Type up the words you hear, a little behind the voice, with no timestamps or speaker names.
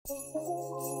Hi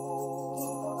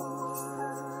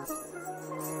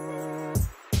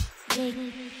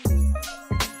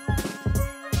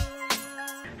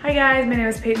guys, my name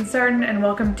is Payton Sartain and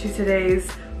welcome to today's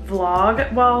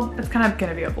vlog. Well, it's kind of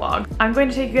gonna be a vlog. I'm going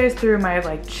to take you guys through my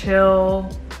like chill,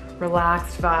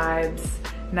 relaxed vibes,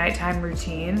 nighttime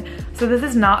routine. So this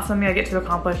is not something I get to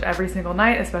accomplish every single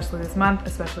night, especially this month,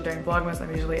 especially during Vlogmas.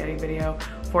 I'm usually editing video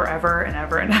forever and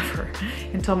ever and ever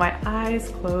until my eyes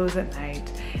close at night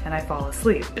and I fall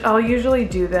asleep. I'll usually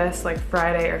do this like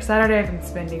Friday or Saturday if I'm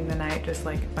spending the night just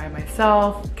like by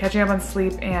myself, catching up on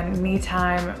sleep and me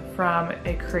time from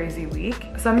a crazy week.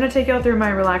 So I'm gonna take y'all through my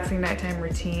relaxing nighttime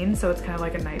routine. So it's kind of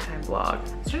like a nighttime vlog.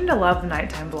 I'm starting to love the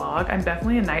nighttime vlog. I'm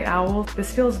definitely a night owl.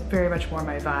 This feels very much more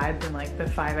my vibe than like the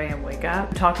 5 a.m. wake up.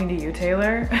 I'm talking to you,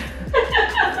 Taylor.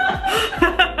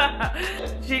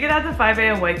 She could have the 5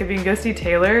 a.m. wake up. You can go see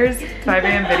Taylor's 5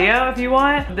 a.m. video if you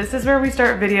want. This is where we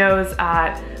start videos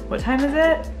at, what time is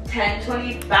it?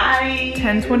 10:25.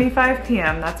 10:25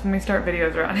 p.m. That's when we start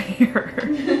videos around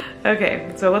here.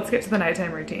 Okay, so let's get to the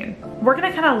nighttime routine. We're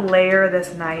gonna kind of layer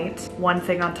this night, one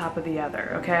thing on top of the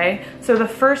other, okay? So the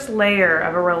first layer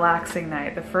of a relaxing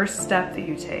night, the first step that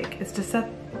you take is to set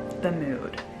the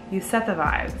mood. You set the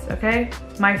vibes, okay?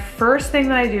 My first thing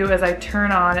that I do is I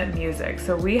turn on music.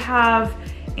 So we have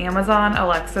Amazon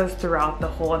Alexas throughout the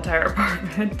whole entire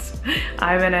apartment.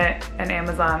 I'm an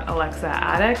Amazon Alexa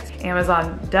addict.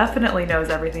 Amazon definitely knows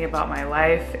everything about my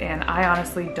life and I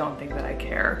honestly don't think that I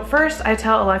care. First, I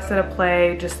tell Alexa to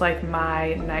play just like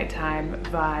my nighttime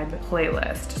vibe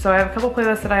playlist. So I have a couple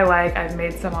playlists that I like. I've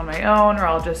made some on my own or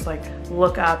I'll just like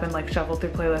look up and like shuffle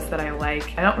through playlists that I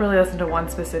like. I don't really listen to one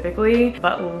specifically,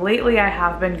 but lately I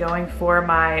have been going for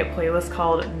my playlist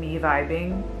called Me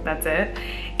Vibing. That's it.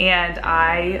 And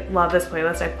I love this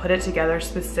playlist. I put it together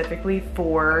specifically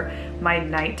for my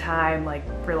nighttime like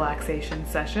relaxation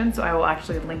session. So I will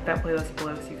actually link that playlist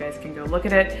below so you guys can go look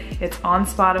at it. It's on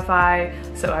Spotify,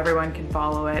 so everyone can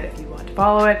follow it if you want to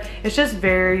follow it. It's just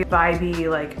very vibey,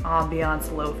 like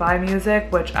ambiance lo-fi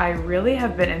music, which I really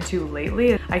have been into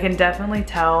lately. I can definitely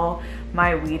tell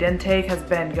my weed intake has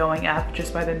been going up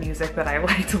just by the music that I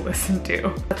like to listen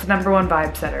to. That's the number one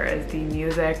vibe setter is the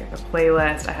music, the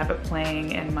playlist. I have it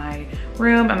playing in my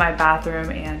room, in my bathroom,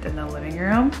 and in the living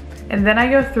room. And then I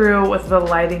go through with the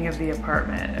lighting of the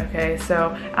apartment, okay?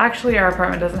 So actually our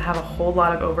apartment doesn't have a whole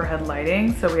lot of overhead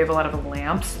lighting, so we have a lot of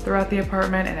lamps throughout the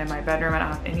apartment, and in my bedroom I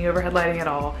don't have any overhead lighting at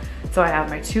all. So I have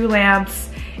my 2 lamps,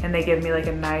 and they give me like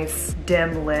a nice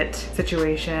dim lit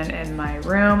situation in my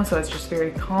room. So it's just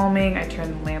very calming. I turn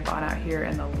the lamp on out here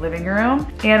in the living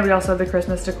room. And we also have the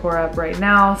Christmas decor up right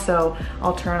now. So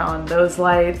I'll turn on those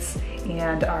lights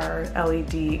and our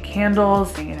LED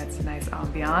candles, and it's a nice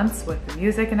ambiance with the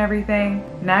music and everything.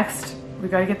 Next, we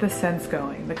gotta get the scents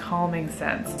going, the calming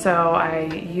scents. So I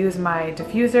use my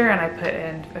diffuser and I put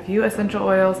in a few essential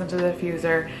oils into the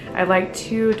diffuser. I like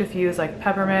to diffuse like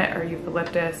peppermint or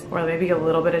eucalyptus or maybe a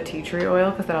little bit of tea tree oil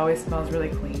because that always smells really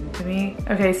clean to me.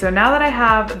 Okay, so now that I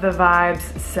have the vibes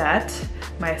set,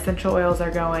 my essential oils are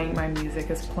going, my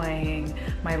music is playing,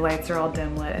 my lights are all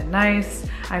dim lit and nice,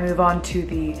 I move on to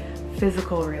the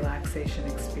physical relaxation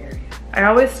experience. I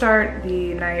always start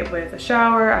the night with a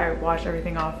shower. I wash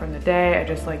everything off from the day. I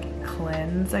just like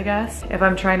cleanse, I guess. If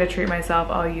I'm trying to treat myself,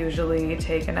 I'll usually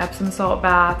take an Epsom salt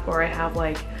bath, or I have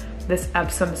like this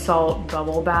Epsom salt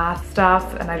bubble bath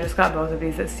stuff, and I just got both of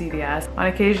these at CVS. On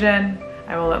occasion,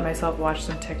 I will let myself watch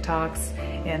some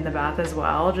TikToks in the bath as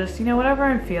well. Just, you know, whatever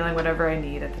I'm feeling, whatever I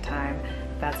need at the time,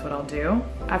 that's what I'll do.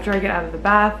 After I get out of the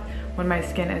bath, when my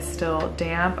skin is still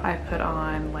damp, I put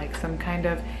on like some kind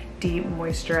of deep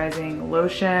moisturizing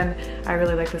lotion. I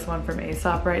really like this one from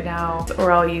Aesop right now.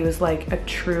 Or I'll use like a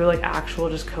true like actual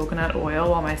just coconut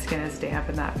oil while my skin is damp,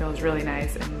 and that feels really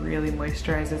nice and really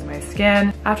moisturizes my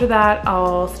skin. After that,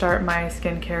 I'll start my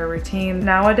skincare routine.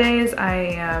 Nowadays, I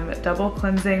am double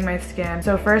cleansing my skin.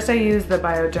 So first I use the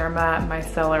Bioderma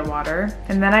micellar water,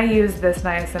 and then I use this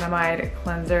niacinamide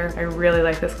cleanser. I really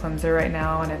like this cleanser right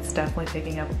now, and it's definitely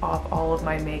taking off all of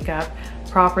my makeup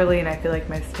properly, and I feel like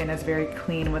my skin is very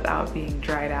clean without being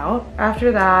dried out.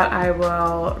 After that, I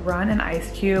will run an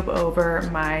ice cube over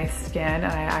my skin, and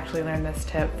I actually learned this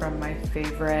tip from my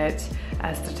favorite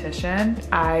esthetician.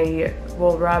 I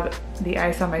will rub the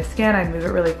ice on my skin. I move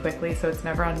it really quickly so it's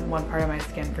never on one part of my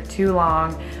skin for too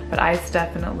long, but ice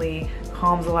definitely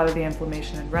calms a lot of the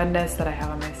inflammation and redness that I have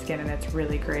on my skin, and it's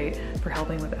really great for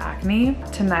helping with acne.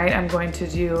 Tonight I'm going to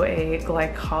do a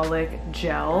glycolic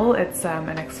gel. It's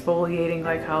an exfoliating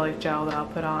glycolic gel that I'll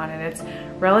put on, and it's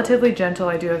relatively gentle.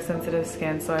 I do have sensitive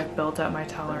skin, so I've built up my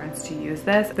tolerance to use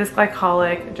this. This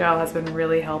glycolic gel has been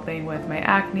really helping with my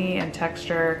acne and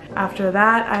texture. After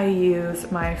that, I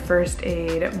use my First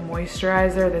Aid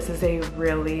moisturizer. This is a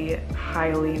really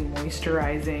highly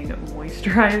moisturizing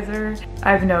moisturizer.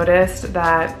 I've noticed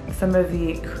that some of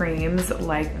the creams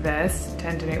like this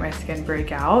tend to make my skin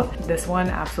break out. This one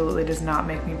absolutely does not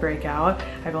make me break out.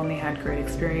 I've only had great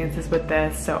experiences with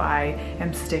this, so I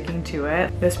am sticking to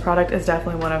it. This product is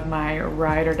definitely one of my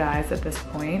ride or dies at this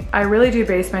point. I really do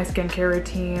base my skincare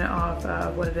routine off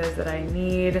of what it is that I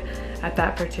need at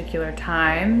that particular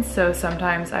time. So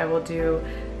sometimes I will do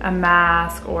a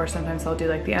mask, or sometimes I'll do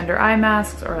like the under eye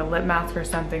masks or a lip mask or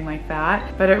something like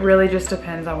that. But it really just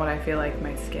depends on what I feel like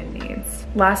my skin needs.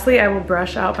 Lastly, I will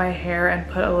brush out my hair and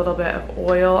put a little bit of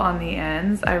oil on the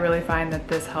ends. I really find that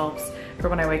this helps for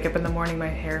when I wake up in the morning. My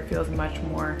hair feels much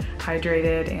more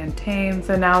hydrated and tame.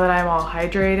 So now that I'm all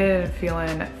hydrated and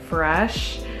feeling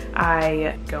fresh,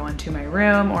 I go into my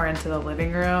room or into the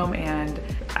living room, and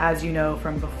as you know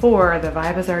from before, the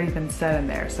vibe has already been set in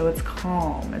there. So it's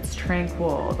calm, it's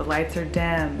tranquil, the lights are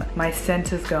dim, my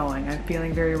scent is going, I'm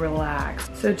feeling very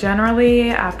relaxed. So generally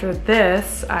after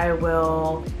this, I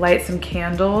will light some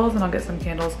candles, and I'll get some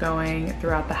candles going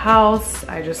throughout the house.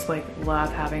 I just like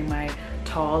love having my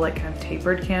tall, like kind of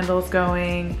tapered candles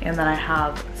going, and then I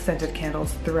have scented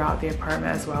candles throughout the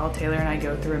apartment as well. Taylor and I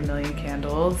go through a million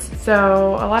candles.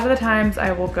 So a lot of the times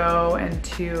I will go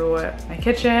into my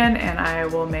kitchen and I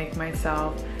will make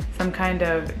myself some kind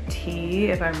of tea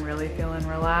if I'm really feeling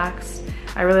relaxed.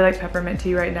 I really like peppermint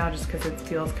tea right now just because it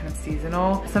feels kind of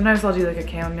seasonal. Sometimes I'll do like a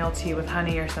chamomile tea with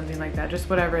honey or something like that, just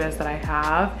whatever it is that I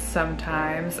have.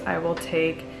 Sometimes I will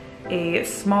take a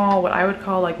small, what I would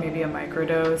call like maybe a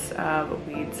microdose of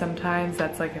weed sometimes.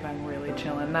 That's like if I'm really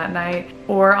chilling that night.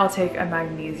 Or I'll take a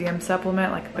magnesium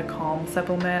supplement, like the Calm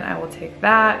supplement. I will take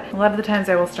that. A lot of the times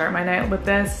I will start my night with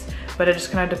this, but it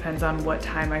just kind of depends on what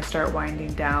time I start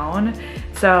winding down.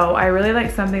 So I really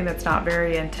like something that's not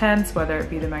very intense, whether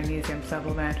it be the magnesium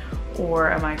supplement or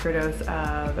a microdose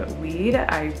of weed.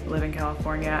 I live in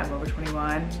California, I'm over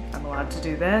 21, I'm allowed to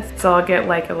do this. So I'll get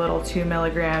like a little 2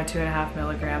 milligram, 2.5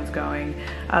 milligrams going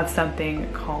of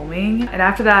something calming. And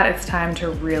after that, it's time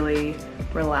to really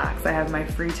relax. I have my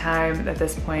free time at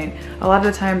this point. A lot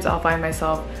of the times I'll find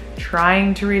myself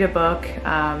trying to read a book.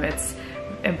 It's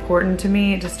important to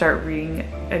me to start reading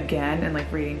again, and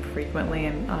like reading frequently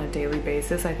and on a daily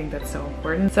basis. I think that's so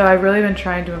important. So I've really been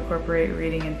trying to incorporate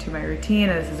reading into my routine,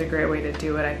 and this is a great way to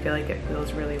do it. I feel like it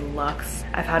feels really luxe.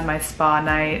 I've had my spa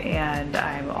night and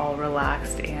I'm all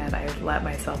relaxed and I've let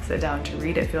myself sit down to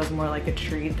read. It feels more like a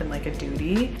treat than like a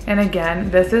duty. And again,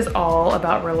 this is all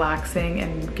about relaxing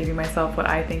and giving myself what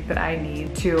I think that I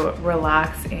need to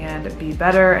relax and be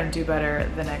better and do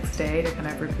better the next day to kind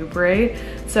of recuperate.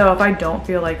 So if I don't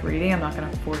feel like reading, I'm not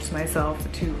gonna force myself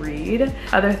to read.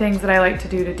 Other things that I like to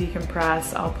do to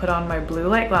decompress, I'll put on my blue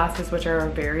light glasses, which are a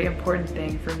very important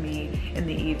thing for me in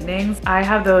the evenings. I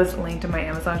have those linked in my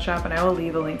Amazon shop, and I will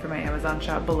leave a link for my Amazon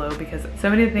shop below because so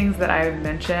many things that I've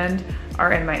mentioned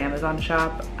are in my Amazon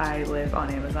shop. I live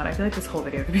on Amazon. I feel like this whole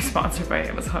video could be sponsored by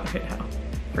Amazon right now.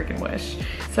 Freaking wish.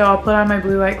 So I'll put on my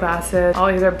blue light glasses.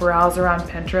 I'll either browse around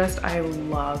Pinterest. I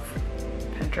love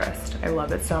Pinterest. I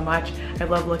love it so much. I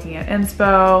love looking at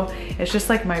inspo. It's just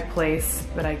like my place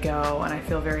that I go, and I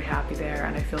feel very happy there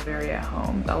and I feel very at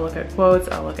home. I'll look at quotes,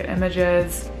 I'll look at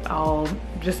images, I'll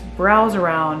just browse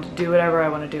around, do whatever I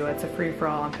want to do. It's a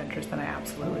free-for-all on Pinterest and I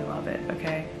absolutely love it,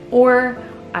 okay? Or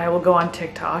I will go on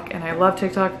TikTok, and I love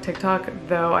TikTok. TikTok,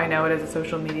 though I know it is a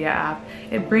social media app,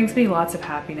 it brings me lots of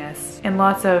happiness and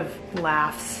lots of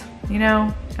laughs, you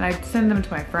know? And I send them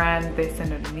to my friend, they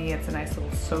send them to me. It's a nice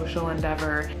little social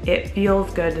endeavor. It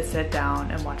feels good to sit down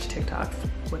and watch TikToks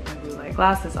with my blue light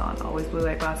glasses on. Always blue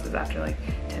light glasses after like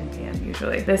 10 p.m.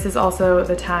 usually. This is also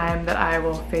the time that I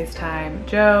will FaceTime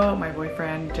Joe, my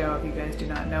boyfriend. Joe, if you guys do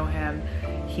not know him,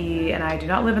 he and I do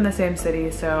not live in the same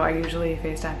city, so I usually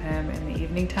FaceTime him in the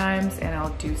evening times, and I'll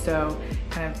do so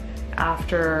kind of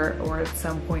after or at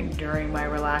some point during my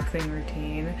relaxing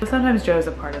routine. Sometimes Joe's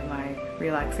a part of my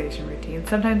relaxation routine.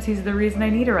 Sometimes he's the reason I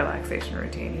need a relaxation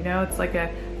routine. You know, it's like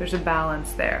there's a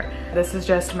balance there. This is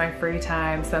just my free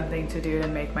time, something to do to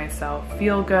make myself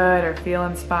feel good or feel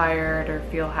inspired or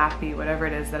feel happy, whatever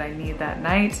it is that I need that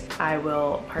night. I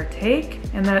will partake,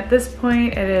 and then at this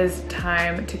point it is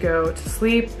time to go to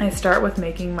sleep. I start with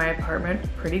making my apartment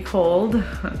pretty cold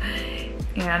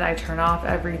and I turn off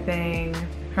everything.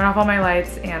 turn off all my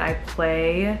lights, and I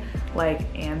play like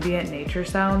ambient nature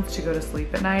sounds to go to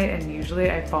sleep at night, and usually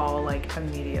I fall like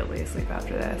immediately asleep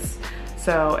after this.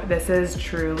 So this is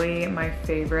truly my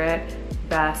favorite,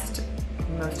 best,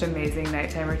 most amazing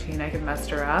nighttime routine I could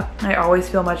muster up. I always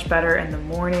feel much better in the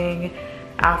morning.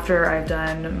 After I've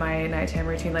done my nighttime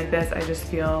routine like this, I just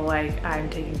feel like I'm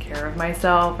taking care of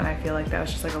myself, and I feel like that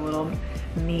was just like a little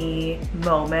me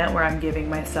moment where I'm giving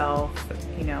myself,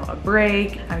 you know, a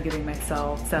break. I'm giving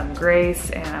myself some grace,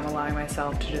 and I'm allowing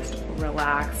myself to just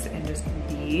relax and just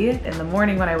be. In the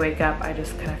morning when I wake up, I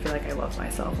just kind of feel like I love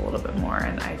myself a little bit more,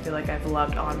 and I feel like I've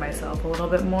loved on myself a little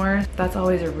bit more. That's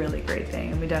always a really great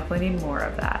thing, and we definitely need more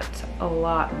of that. A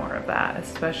lot more of that,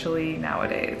 especially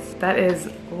nowadays. That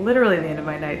is literally the end of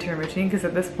my nighttime routine, because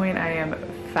at this point I am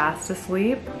fast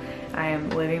asleep. I am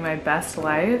living my best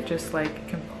life, just like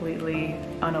completely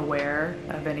unaware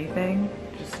of anything,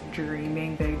 just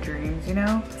dreaming big dreams, you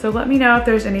know? So let me know if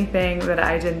there's anything that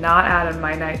I did not add in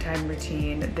my nighttime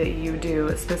routine that you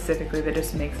do specifically that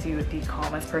just makes you the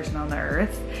calmest person on the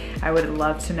earth. I would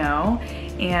love to know.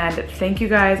 And thank you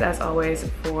guys, as always,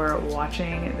 for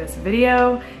watching this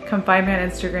video. Come find me on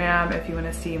Instagram if you want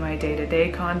to see my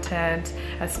day-to-day content,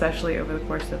 especially over the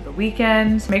course of the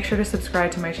weekend. Make sure to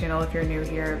subscribe to my channel if you're new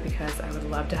here, because I would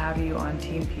love to have you on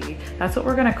Team P. That's what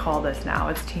we're gonna call this now.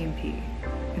 It's Team P.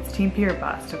 It's Team P or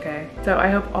bust, okay? So I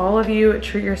hope all of you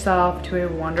treat yourself to a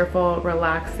wonderful,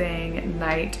 relaxing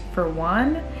night for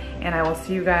one, and I will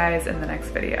see you guys in the next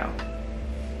video.